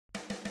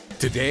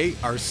Today,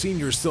 our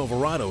senior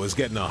Silverado is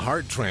getting a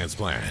heart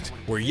transplant.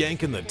 We're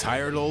yanking the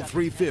tired old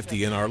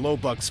 350 in our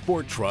low-buck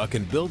sport truck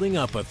and building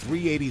up a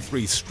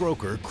 383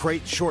 stroker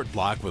crate short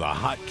block with a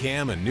hot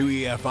cam and new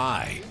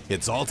EFI.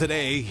 It's all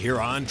today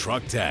here on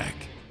Truck Tech.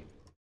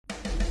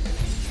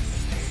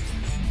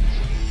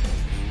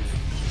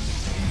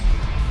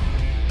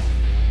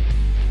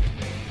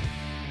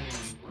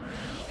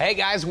 Hey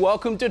guys,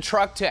 welcome to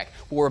Truck Tech.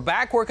 We're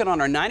back working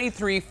on our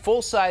 93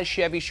 full-size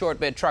Chevy short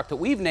bed truck that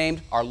we've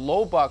named our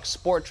low buck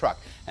sport truck.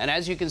 And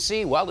as you can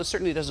see, well, it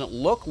certainly doesn't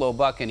look low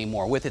buck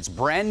anymore with its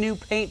brand new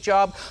paint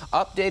job,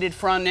 updated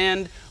front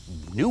end,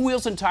 new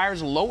wheels and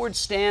tires, lowered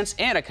stance,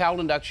 and a cowled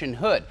induction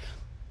hood.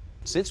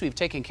 Since we've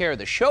taken care of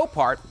the show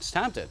part, it's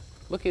time to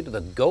look into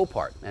the go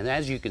part. And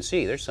as you can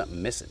see, there's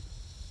something missing.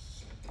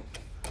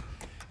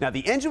 Now,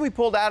 the engine we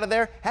pulled out of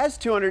there has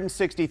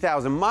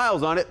 260,000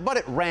 miles on it, but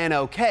it ran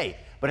okay.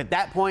 But at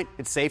that point,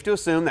 it's safe to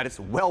assume that it's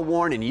well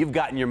worn and you've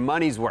gotten your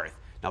money's worth.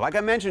 Now, like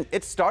I mentioned,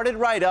 it started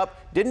right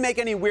up, didn't make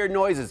any weird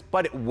noises,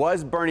 but it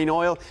was burning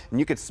oil and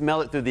you could smell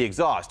it through the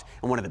exhaust.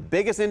 And one of the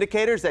biggest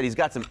indicators that he's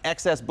got some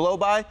excess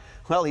blow-by,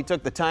 well, he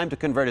took the time to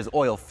convert his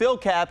oil fill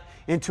cap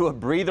into a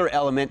breather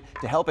element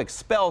to help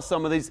expel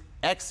some of these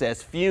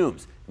excess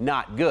fumes.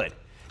 Not good.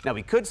 Now,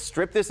 we could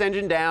strip this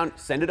engine down,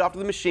 send it off to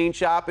the machine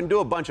shop and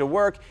do a bunch of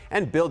work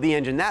and build the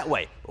engine that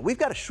way. But we've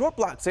got a short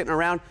block sitting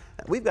around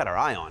that we've got our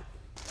eye on.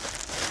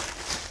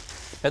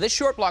 Now, this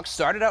short block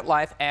started out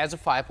life as a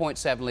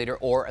 5.7 liter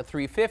or a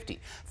 350.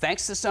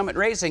 Thanks to Summit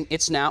Racing,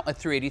 it's now a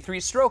 383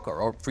 stroker,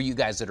 or for you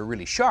guys that are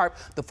really sharp,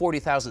 the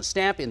 40,000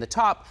 stamp in the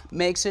top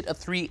makes it a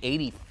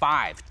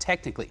 385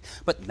 technically.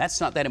 But that's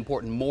not that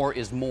important. More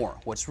is more.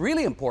 What's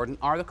really important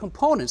are the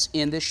components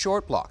in this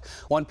short block.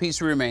 One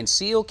piece remain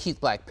seal, Keith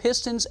Black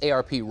pistons,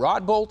 ARP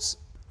rod bolts,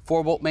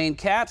 4-bolt main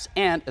caps,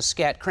 and a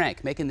scat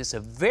crank, making this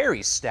a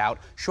very stout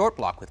short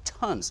block with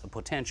tons of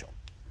potential.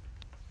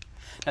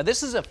 Now,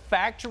 this is a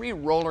factory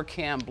roller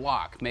cam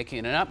block, making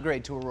it an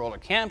upgrade to a roller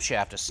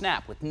camshaft, a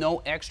snap, with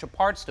no extra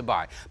parts to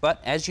buy.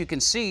 But as you can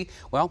see,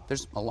 well,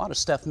 there's a lot of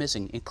stuff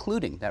missing,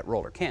 including that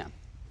roller cam.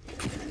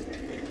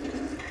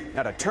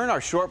 Now, to turn our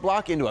short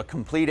block into a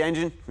complete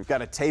engine, we've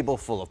got a table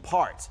full of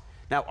parts.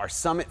 Now, our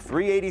Summit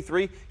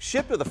 383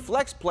 shipped with a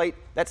flex plate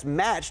that's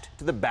matched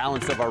to the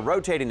balance of our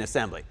rotating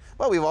assembly.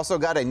 But we've also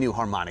got a new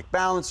harmonic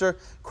balancer,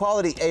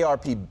 quality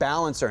ARP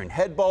balancer and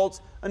head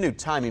bolts, a new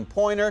timing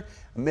pointer,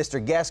 a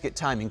Mr. Gasket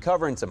timing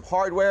cover and some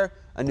hardware,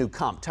 a new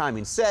comp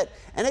timing set,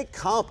 and a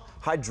comp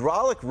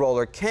hydraulic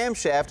roller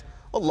camshaft,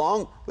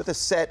 along with a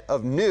set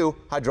of new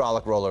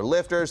hydraulic roller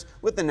lifters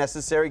with the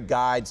necessary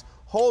guides,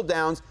 hold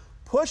downs,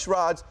 push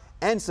rods,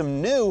 and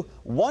some new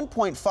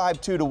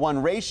 1.52 to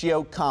 1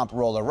 ratio comp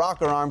roller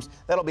rocker arms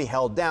that'll be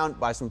held down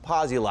by some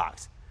posi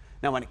locks.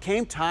 Now, when it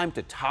came time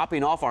to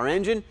topping off our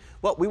engine,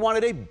 well, we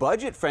wanted a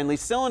budget-friendly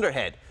cylinder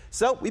head.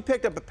 So we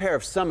picked up a pair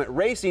of Summit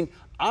Racing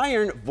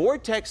iron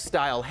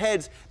Vortex-style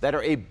heads that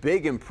are a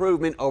big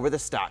improvement over the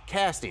stock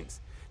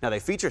castings. Now, they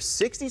feature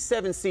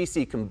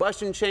 67cc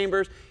combustion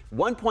chambers,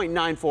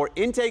 1.94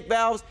 intake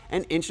valves,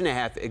 and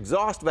 1.5-inch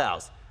exhaust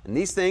valves. And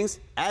these things,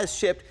 as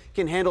shipped,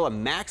 can handle a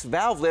max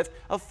valve lift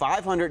of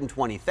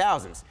 520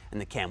 thousandths.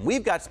 And the cam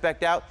we've got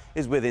spec'd out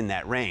is within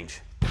that range.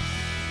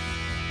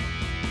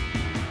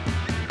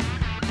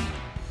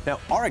 Now,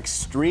 our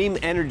Extreme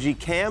Energy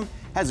cam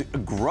has a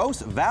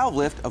gross valve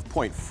lift of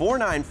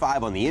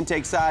 0.495 on the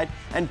intake side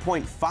and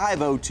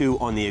 0.502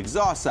 on the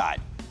exhaust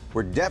side.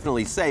 We're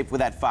definitely safe with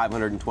that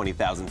 520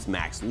 thousandths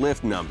max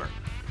lift number.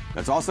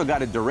 It's also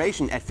got a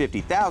duration at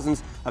 50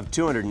 thousandths of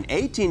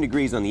 218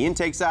 degrees on the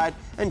intake side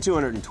and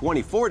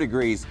 224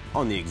 degrees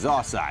on the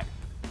exhaust side.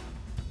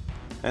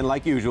 And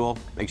like usual,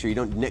 make sure you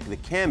don't nick the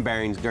cam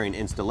bearings during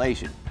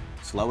installation.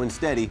 Slow and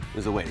steady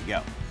is the way to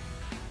go.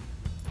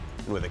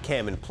 And with a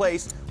cam in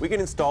place, we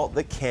can install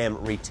the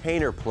cam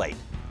retainer plate.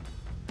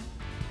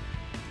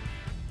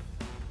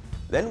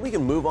 Then we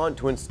can move on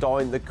to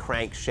installing the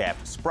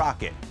crankshaft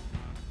sprocket.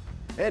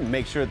 And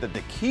make sure that the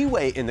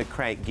keyway in the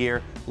crank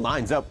gear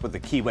lines up with the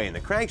keyway in the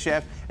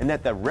crankshaft, and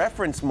that the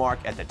reference mark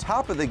at the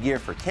top of the gear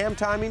for cam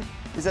timing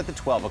is at the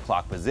 12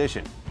 o'clock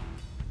position.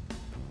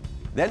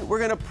 Then we're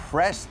going to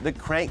press the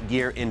crank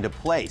gear into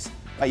place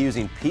by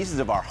using pieces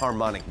of our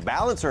harmonic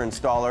balancer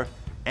installer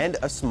and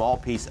a small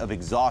piece of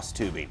exhaust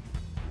tubing.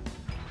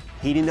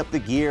 Heating up the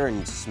gear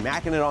and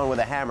smacking it on with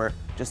a hammer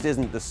just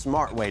isn't the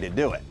smart way to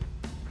do it.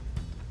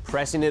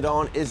 Pressing it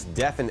on is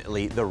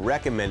definitely the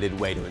recommended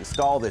way to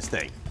install this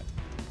thing.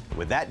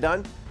 With that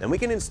done, then we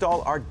can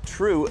install our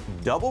true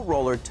double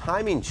roller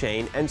timing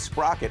chain and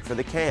sprocket for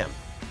the cam,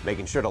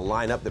 making sure to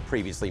line up the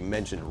previously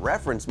mentioned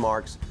reference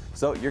marks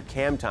so your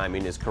cam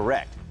timing is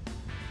correct.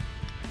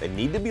 They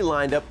need to be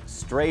lined up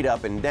straight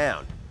up and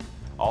down.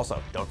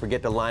 Also, don't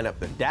forget to line up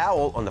the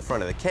dowel on the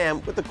front of the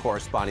cam with the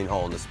corresponding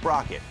hole in the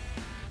sprocket.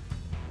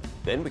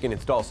 Then we can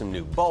install some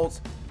new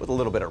bolts with a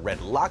little bit of red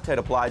Loctite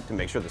applied to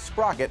make sure the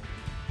sprocket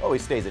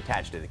always stays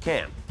attached to the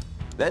cam.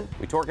 Then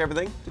we torque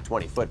everything to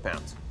 20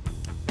 foot-pounds.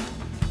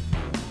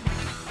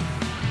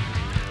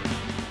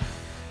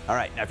 All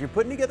right, now if you're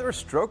putting together a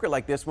stroker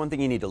like this, one thing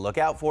you need to look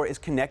out for is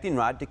connecting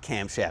rod to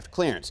camshaft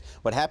clearance.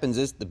 What happens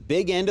is the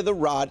big end of the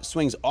rod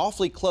swings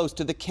awfully close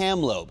to the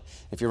cam lobe.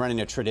 If you're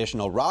running a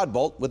traditional rod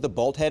bolt with the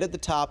bolt head at the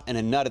top and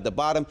a nut at the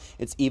bottom,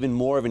 it's even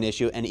more of an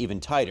issue and even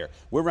tighter.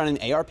 We're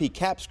running ARP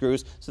cap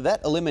screws, so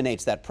that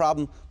eliminates that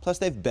problem. Plus,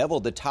 they've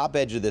beveled the top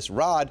edge of this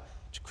rod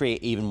to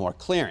create even more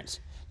clearance.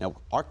 Now,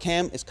 our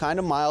cam is kind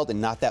of mild and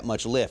not that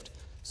much lift,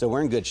 so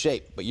we're in good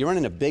shape. But you're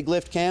running a big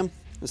lift cam,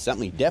 this is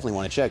something you definitely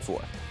want to check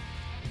for.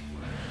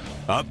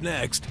 Up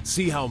next,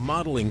 see how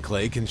modeling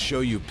clay can show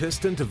you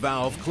piston to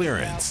valve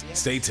clearance.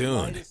 Stay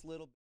tuned.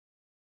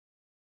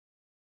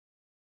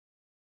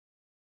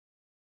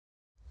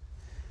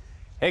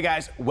 Hey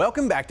guys,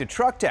 welcome back to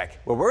Truck Tech,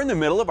 where we're in the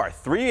middle of our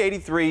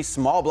 383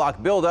 small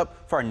block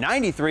buildup for our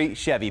 93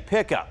 Chevy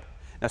pickup.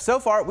 Now so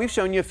far, we've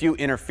shown you a few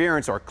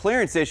interference or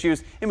clearance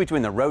issues in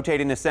between the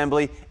rotating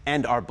assembly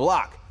and our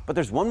block. But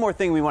there's one more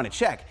thing we want to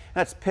check, and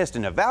that's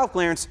piston to valve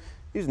clearance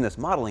using this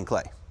modeling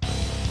clay.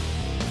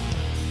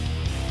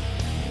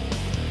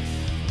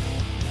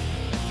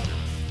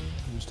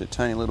 Just a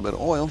tiny little bit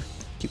of oil,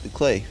 keep the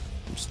clay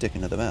from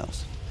sticking to the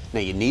valves.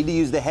 Now you need to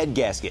use the head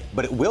gasket,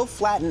 but it will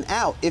flatten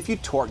out if you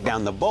torque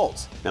down the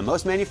bolts. Now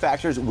most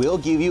manufacturers will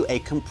give you a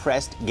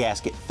compressed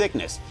gasket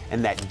thickness,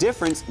 and that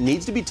difference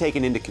needs to be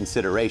taken into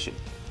consideration.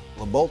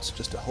 The bolts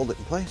just to hold it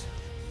in place.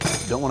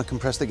 Don't want to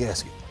compress the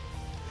gasket.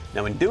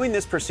 Now in doing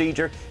this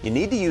procedure, you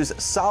need to use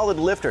solid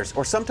lifters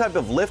or some type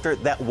of lifter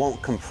that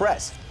won't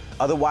compress.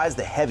 Otherwise,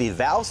 the heavy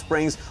valve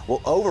springs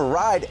will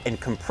override and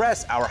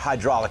compress our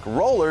hydraulic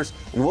rollers,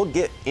 and we'll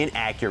get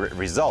inaccurate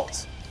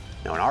results.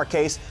 Now in our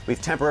case,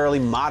 we've temporarily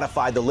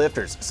modified the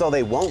lifters so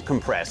they won't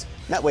compress.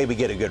 That way we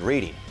get a good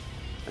reading.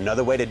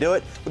 Another way to do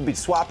it would be to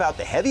swap out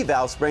the heavy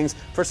valve springs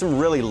for some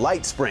really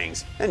light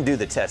springs and do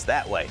the test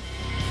that way.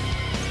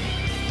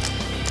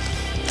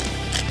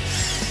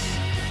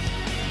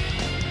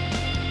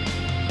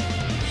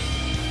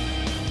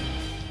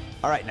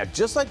 All right, now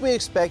just like we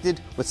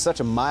expected, with such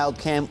a mild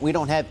cam, we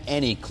don't have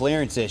any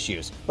clearance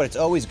issues, but it's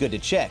always good to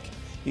check.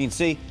 You can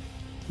see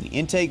in the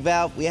intake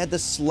valve, we had the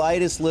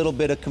slightest little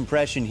bit of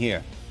compression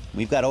here.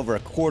 We've got over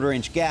a 1/4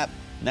 inch gap,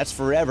 and that's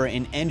forever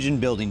in engine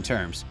building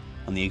terms.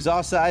 On the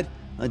exhaust side,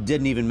 it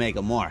didn't even make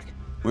a mark.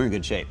 We're in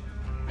good shape.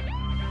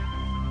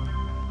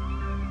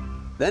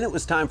 Then it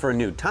was time for a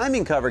new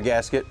timing cover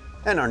gasket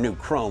and our new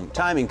chrome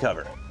timing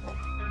cover.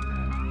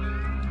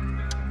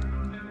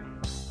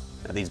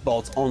 Now these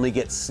bolts only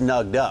get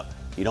snugged up.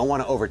 You don't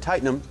want to over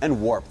tighten them and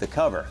warp the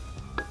cover.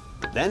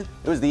 Then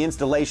it was the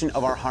installation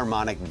of our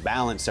harmonic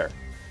balancer.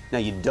 Now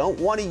you don't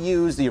want to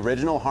use the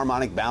original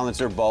harmonic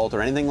balancer bolt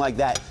or anything like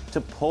that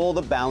to pull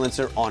the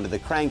balancer onto the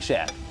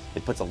crankshaft.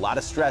 It puts a lot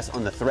of stress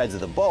on the threads of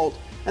the bolt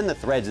and the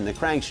threads in the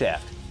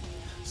crankshaft.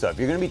 So if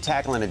you're going to be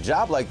tackling a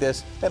job like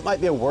this, it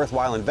might be a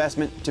worthwhile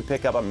investment to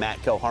pick up a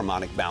Matco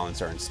harmonic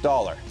balancer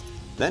installer.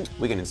 Then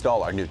we can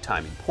install our new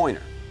timing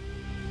pointer.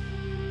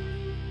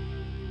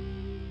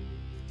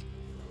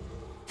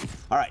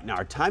 All right, now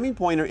our timing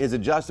pointer is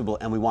adjustable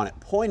and we want it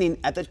pointing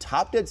at the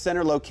top dead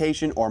center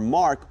location or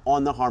mark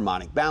on the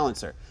harmonic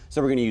balancer.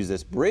 So we're going to use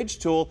this bridge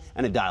tool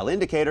and a dial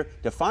indicator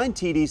to find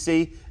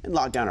TDC and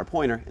lock down our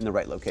pointer in the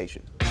right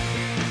location.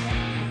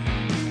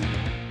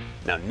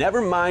 Now never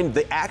mind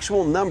the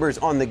actual numbers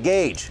on the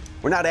gauge.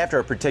 We're not after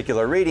a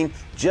particular reading,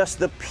 just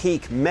the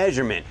peak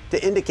measurement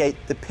to indicate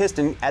the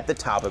piston at the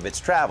top of its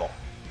travel.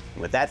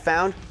 And with that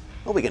found,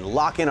 well, we can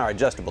lock in our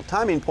adjustable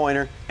timing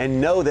pointer and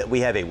know that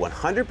we have a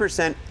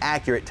 100%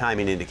 accurate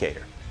timing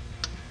indicator.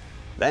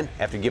 Then,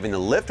 after giving the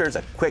lifters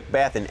a quick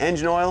bath in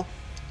engine oil,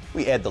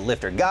 we add the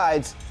lifter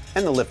guides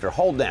and the lifter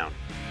hold down.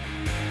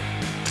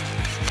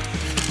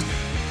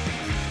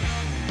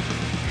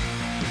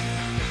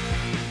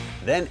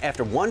 Then,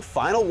 after one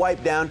final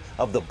wipe down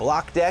of the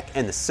block deck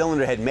and the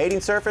cylinder head mating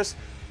surface,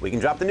 we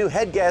can drop the new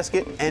head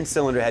gasket and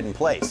cylinder head in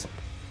place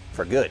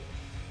for good.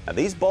 Now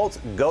these bolts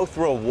go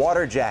through a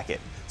water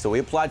jacket, so we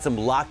applied some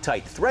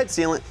Loctite thread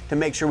sealant to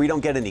make sure we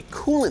don't get any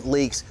coolant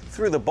leaks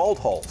through the bolt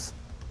holes.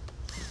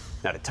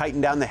 Now to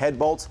tighten down the head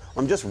bolts,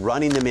 I'm just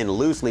running them in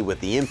loosely with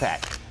the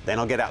impact. Then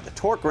I'll get out the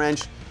torque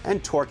wrench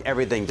and torque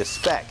everything to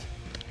spec.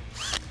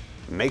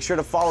 Make sure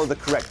to follow the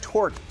correct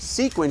torque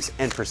sequence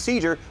and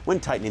procedure when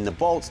tightening the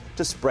bolts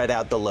to spread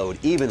out the load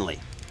evenly.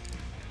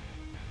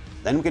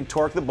 Then we can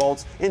torque the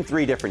bolts in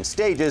 3 different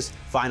stages,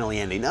 finally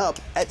ending up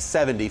at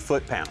 70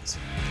 foot-pounds.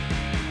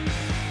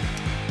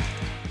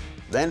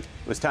 Then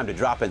it was time to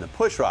drop in the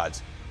push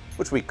rods,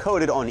 which we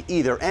coated on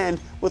either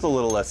end with a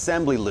little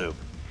assembly lube.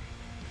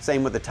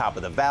 Same with the top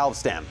of the valve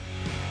stem.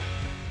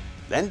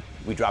 Then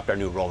we dropped our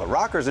new roller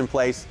rockers in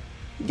place,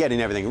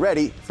 getting everything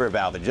ready for a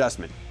valve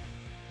adjustment.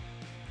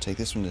 Take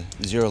this one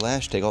to zero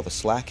lash, take all the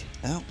slack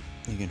out.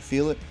 You can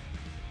feel it.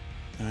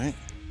 All right.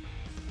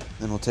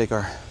 Then we'll take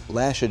our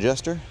lash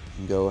adjuster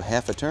and go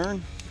half a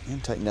turn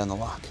and tighten down the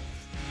lock.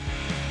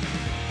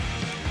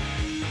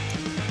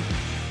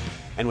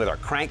 And with our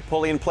crank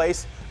pulley in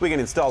place, we can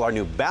install our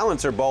new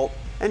balancer bolt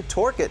and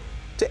torque it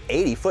to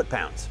 80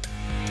 foot-pounds.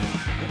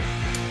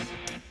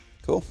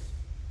 Cool.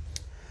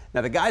 Now,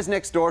 the guys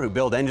next door who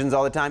build engines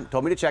all the time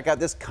told me to check out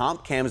this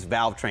CAMS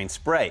valve train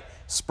spray.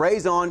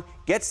 Sprays on,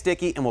 gets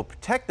sticky, and will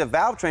protect the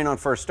valve train on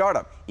first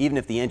startup, even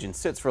if the engine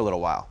sits for a little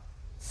while.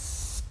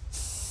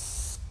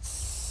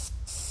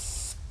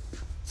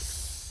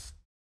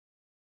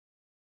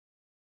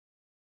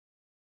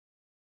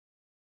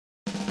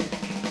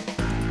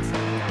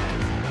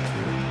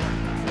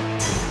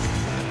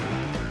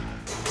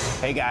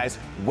 Hey guys,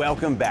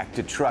 welcome back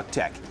to Truck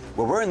Tech,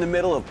 where we're in the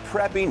middle of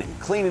prepping and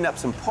cleaning up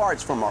some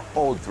parts from our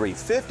old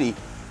 350,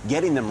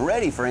 getting them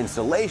ready for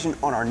installation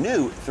on our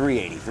new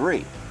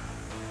 383.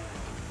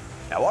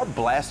 Now, our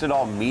blasted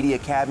all media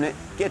cabinet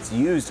gets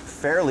used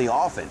fairly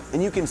often,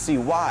 and you can see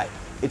why.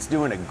 It's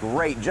doing a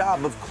great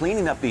job of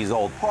cleaning up these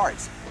old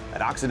parts.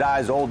 That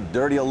oxidized old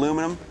dirty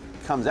aluminum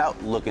comes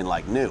out looking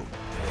like new.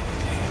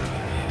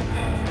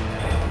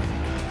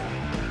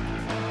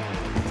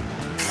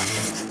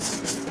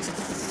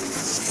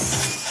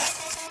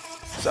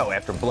 So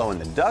after blowing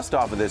the dust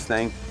off of this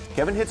thing,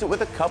 Kevin hits it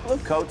with a couple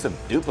of coats of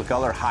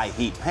Duplicolor high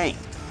heat paint.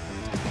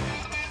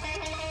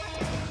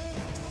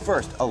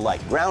 First, a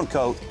light ground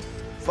coat,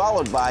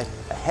 followed by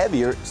a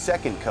heavier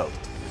second coat.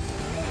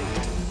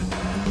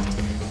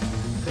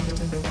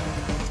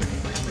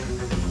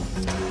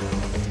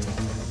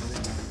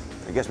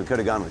 I guess we could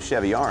have gone with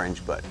Chevy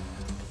orange, but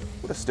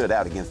would have stood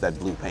out against that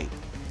blue paint.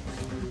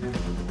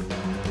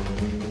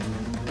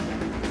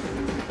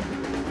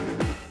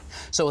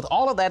 So with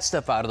all of that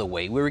stuff out of the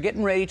way, we were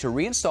getting ready to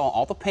reinstall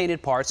all the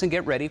painted parts and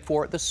get ready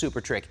for the Super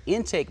Trick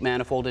intake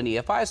manifold and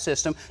EFI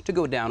system to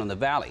go down in the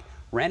valley.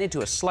 Ran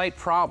into a slight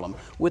problem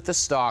with the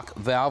stock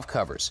valve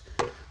covers.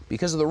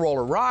 Because of the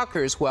roller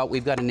rockers, well,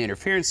 we've got an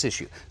interference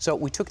issue. So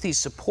we took these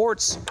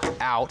supports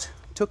out,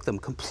 took them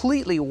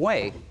completely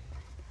away,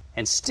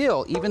 and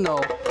still, even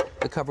though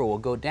the cover will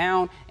go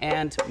down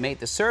and mate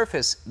the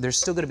surface, there's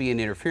still going to be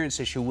an interference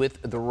issue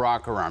with the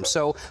rocker arm.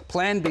 So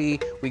plan B,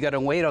 we got to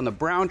wait on the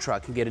brown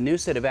truck and get a new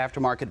set of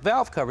aftermarket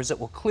valve covers that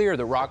will clear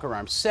the rocker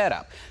arm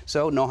setup.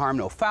 So no harm,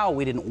 no foul.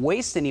 We didn't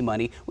waste any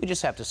money. We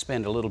just have to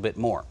spend a little bit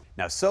more.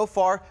 Now, so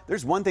far,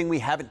 there's one thing we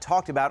haven't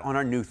talked about on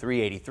our new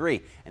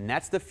 383, and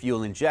that's the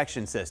fuel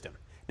injection system.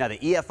 Now, the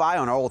EFI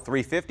on our old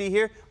 350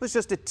 here was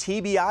just a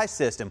TBI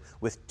system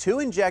with 2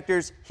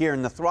 injectors here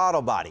in the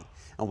throttle body.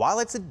 And while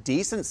it's a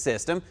decent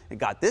system, it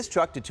got this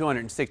truck to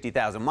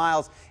 260,000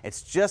 miles,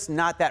 it's just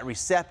not that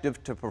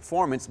receptive to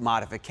performance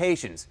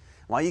modifications.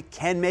 While you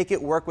can make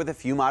it work with a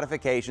few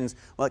modifications,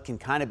 well, it can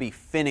kind of be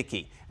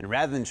finicky. And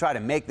rather than try to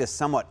make this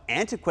somewhat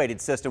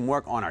antiquated system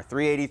work on our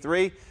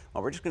 383,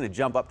 well, we're just going to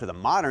jump up to the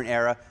modern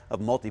era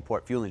of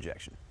multi-port fuel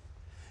injection.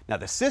 Now,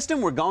 the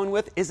system we're going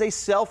with is a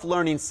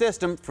self-learning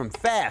system from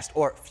FAST,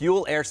 or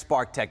Fuel Air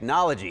Spark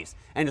Technologies.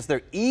 And it's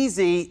their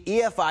easy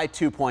EFI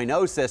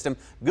 2.0 system,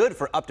 good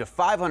for up to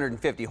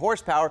 550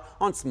 horsepower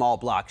on small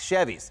block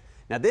Chevys.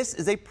 Now, this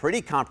is a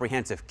pretty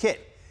comprehensive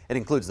kit. It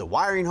includes the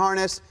wiring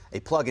harness,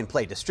 a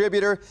plug-and-play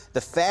distributor,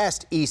 the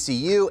FAST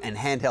ECU and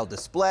handheld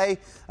display,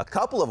 a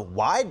couple of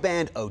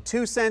wideband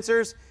O2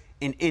 sensors,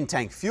 an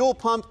in-tank fuel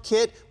pump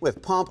kit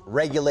with pump,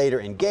 regulator,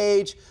 and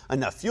gauge,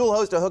 enough fuel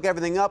hose to hook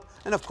everything up,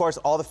 and of course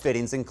all the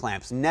fittings and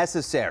clamps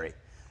necessary.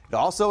 It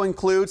also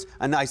includes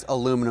a nice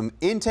aluminum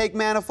intake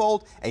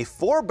manifold, a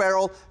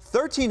 4-barrel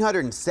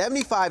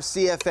 1375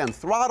 CFM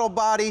throttle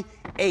body,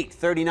 8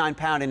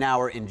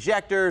 39-pound-an-hour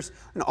injectors,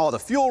 and all the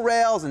fuel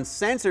rails and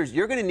sensors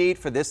you're going to need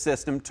for this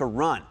system to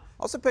run.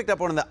 Also picked up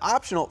one of the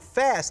optional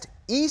FAST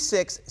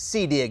E6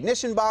 CD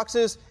ignition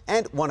boxes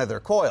and one of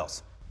their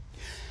coils.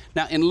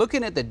 Now, in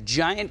looking at the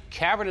giant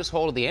cavernous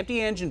hole of the empty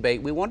engine bay,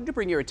 we wanted to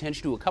bring your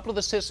attention to a couple of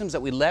the systems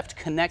that we left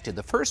connected.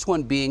 The first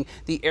one being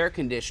the air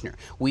conditioner.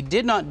 We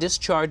did not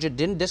discharge it,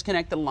 didn't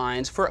disconnect the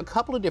lines for a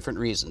couple of different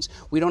reasons.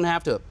 We don't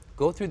have to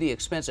go through the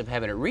expense of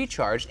having it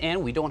recharged,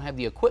 and we don't have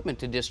the equipment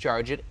to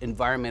discharge it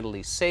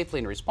environmentally safely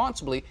and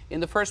responsibly in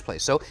the first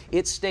place. So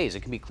it stays.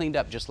 It can be cleaned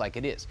up just like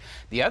it is.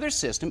 The other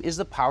system is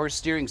the power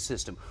steering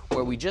system,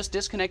 where we just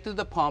disconnected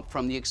the pump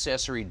from the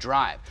accessory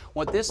drive.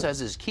 What this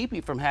does is keep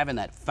you from having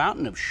that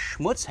fountain of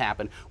schmutz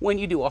happen when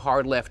you do a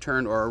hard left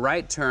turn or a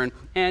right turn,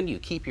 and you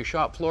keep your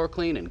shop floor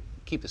clean and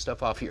keep the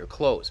stuff off of your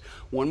clothes.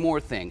 One more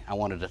thing I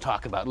wanted to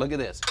talk about. Look at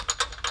this.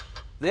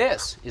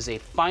 This is a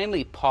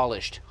finely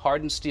polished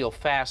hardened steel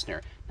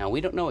fastener. Now,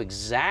 we don't know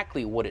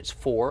exactly what it's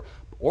for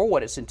or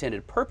what its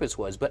intended purpose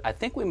was, but I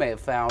think we may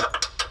have found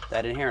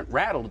that inherent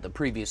rattle that the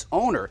previous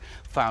owner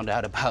found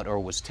out about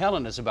or was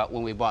telling us about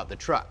when we bought the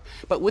truck.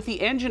 But with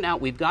the engine out,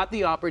 we've got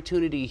the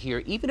opportunity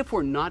here, even if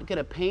we're not going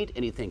to paint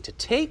anything, to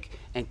take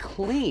and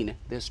clean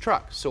this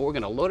truck. So we're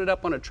going to load it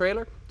up on a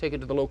trailer, take it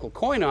to the local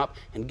coin op,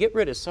 and get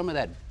rid of some of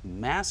that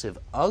massive,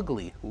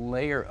 ugly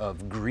layer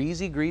of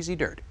greasy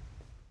dirt.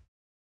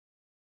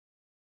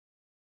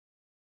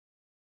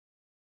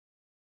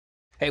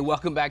 Hey,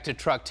 welcome back to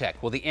Truck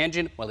Tech. Well, the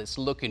engine, well, it's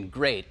looking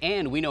great,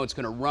 and we know it's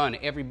going to run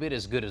every bit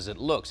as good as it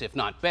looks, if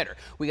not better.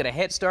 We got a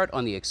head start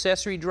on the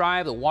accessory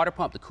drive, the water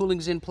pump, the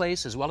cooling's in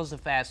place, as well as the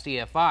fast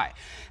EFI.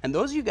 And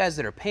those of you guys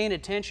that are paying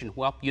attention,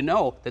 well, you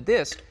know that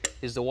this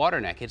is the water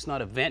neck. It's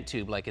not a vent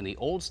tube like in the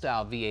old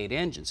style V8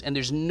 engines. And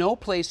there's no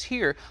place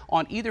here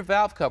on either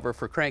valve cover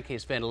for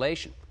crankcase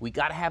ventilation. We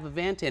got to have a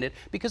vent in it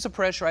because the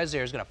pressurized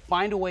air is going to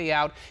find a way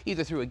out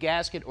either through a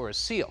gasket or a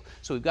seal.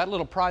 So we've got a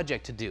little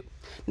project to do.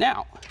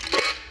 Now,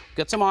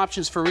 got some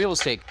options for real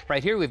estate.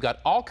 Right here we've got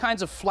all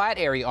kinds of flat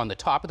area on the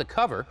top of the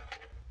cover.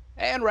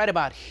 And right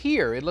about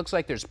here, it looks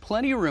like there's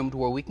plenty of room to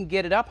where we can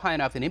get it up high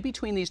enough and in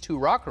between these two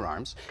rocker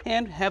arms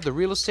and have the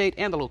real estate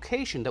and the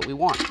location that we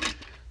want.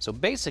 So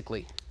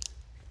basically,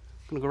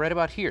 I'm going to go right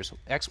about here. So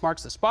X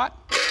marks the spot,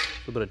 a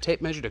little bit of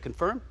tape measure to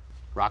confirm,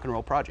 rock and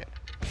roll project.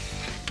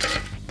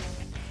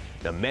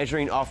 Now,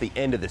 measuring off the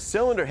end of the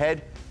cylinder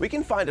head, we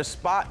can find a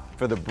spot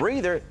for the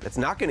breather that's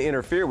not going to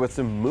interfere with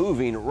some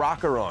moving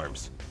rocker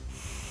arms.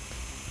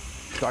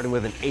 Starting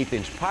with an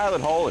 1/8-inch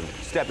pilot hole and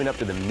stepping up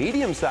to the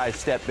medium-sized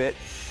step bit,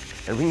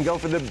 and we can go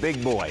for the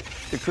big boy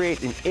to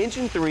create an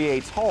 1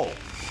 3/8 hole.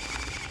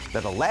 Now,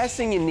 the last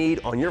thing you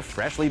need on your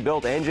freshly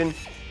built engine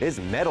is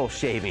metal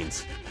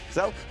shavings.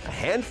 So a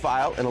hand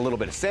file and a little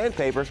bit of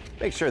sandpaper,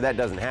 make sure that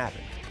doesn't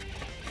happen.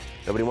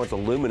 Nobody wants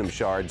aluminum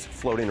shards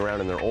floating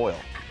around in their oil.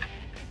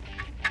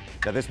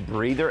 Now, this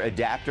breather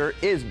adapter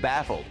is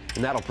baffled,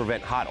 and that'll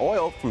prevent hot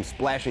oil from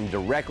splashing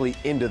directly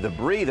into the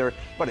breather,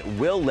 but it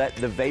will let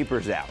the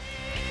vapors out.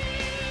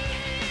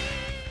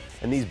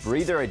 And these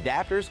breather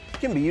adapters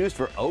can be used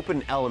for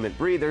open element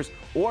breathers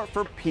or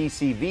for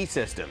PCV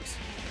systems.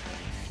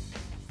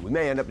 We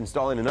may end up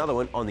installing another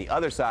one on the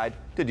other side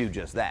to do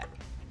just that.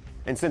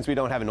 And since we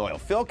don't have an oil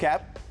fill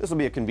cap, this will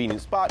be a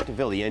convenient spot to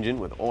fill the engine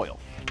with oil.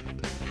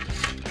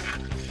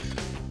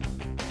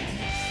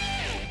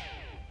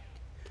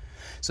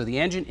 So the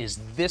engine is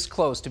this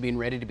close to being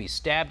ready to be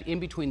stabbed in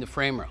between the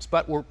frame rails,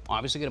 but we're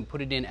obviously going to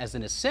put it in as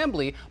an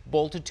assembly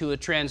bolted to a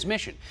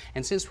transmission.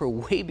 And since we're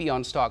way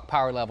beyond stock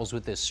power levels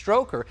with this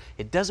stroker,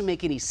 it doesn't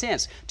make any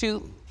sense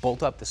to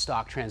bolt up the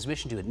stock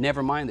transmission to it,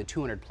 never mind the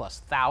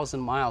 200,000+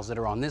 miles that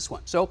are on this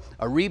one. So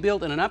a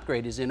rebuild and an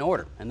upgrade is in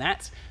order, and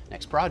that's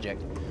next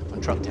project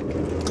on Truck Tech.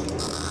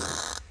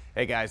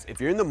 Hey guys, if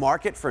you're in the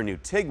market for a new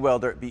TIG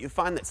welder, but you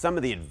find that some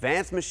of the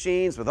advanced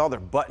machines with all their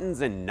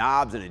buttons and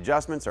knobs and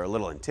adjustments are a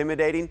little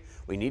intimidating,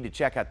 we need to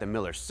check out the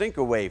Miller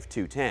SYNCROWAVE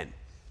 210.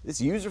 This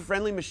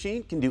user-friendly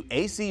machine can do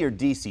AC or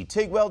DC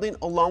TIG welding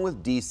along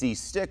with DC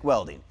stick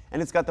welding.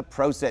 And it's got the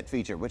Pro Set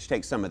feature, which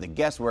takes some of the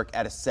guesswork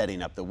out of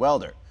setting up the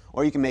welder.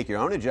 Or you can make your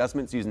own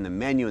adjustments using the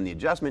menu and the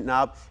adjustment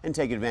knob and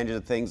take advantage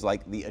of things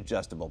like the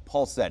adjustable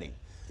pulse setting.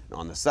 And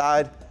on the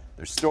side,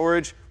 there's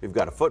storage. We've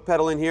got a foot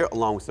pedal in here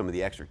along with some of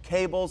the extra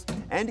cables,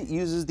 and it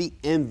uses the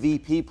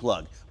MVP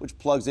plug, which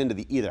plugs into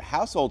the either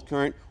household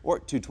current or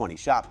 220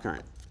 shop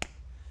current.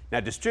 Now,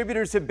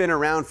 distributors have been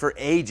around for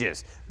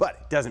ages, but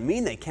it doesn't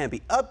mean they can't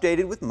be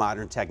updated with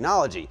modern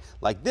technology,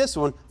 like this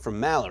one from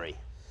MALLORY.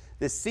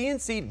 This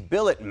CNC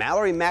billet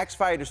MALLORY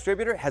MaxFire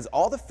distributor has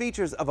all the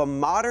features of a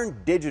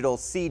modern digital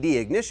CD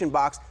ignition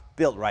box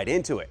built right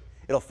into it.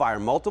 It'll fire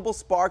multiple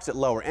sparks at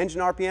lower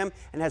engine RPM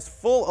and has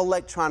full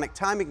electronic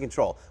timing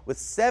control with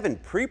 7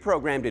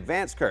 pre-programmed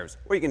advanced curves,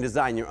 where you can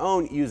design your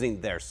own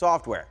using their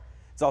software.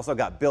 It's also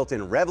got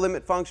built-in rev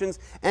limit functions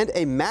and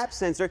a map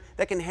sensor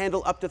that can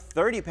handle up to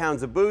 30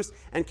 pounds of boost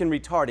and can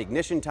retard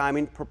ignition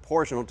timing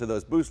proportional to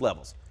those boost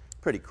levels.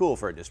 Pretty cool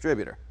for a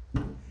distributor.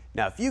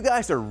 Now, if you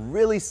guys are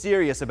really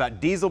serious about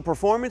diesel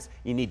performance,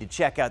 you need to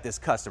check out this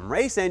custom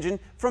race engine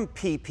from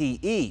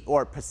PPE,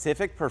 or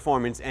Pacific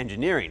Performance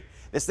Engineering.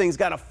 This thing's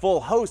got a full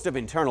host of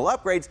internal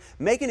upgrades,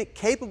 making it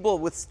capable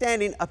of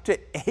withstanding up to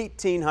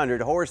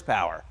 1,800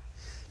 horsepower.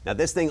 Now,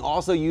 this thing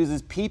also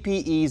uses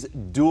PPE's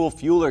dual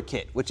fueler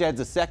kit, which adds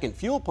a second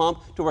fuel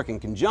pump to work in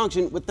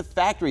conjunction with the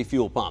factory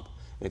fuel pump.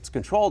 It's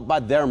controlled by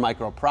their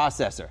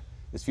microprocessor.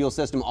 This fuel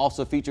system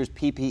also features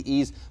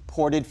PPE's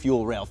ported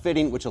fuel rail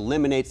fitting, which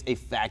eliminates a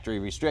factory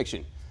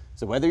restriction.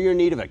 So whether you're in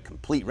need of a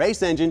complete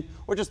race engine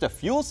or just a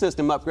fuel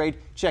system upgrade,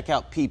 check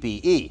out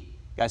PPE.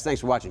 Guys,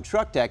 thanks for watching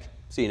Truck Tech.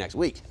 See you next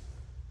week.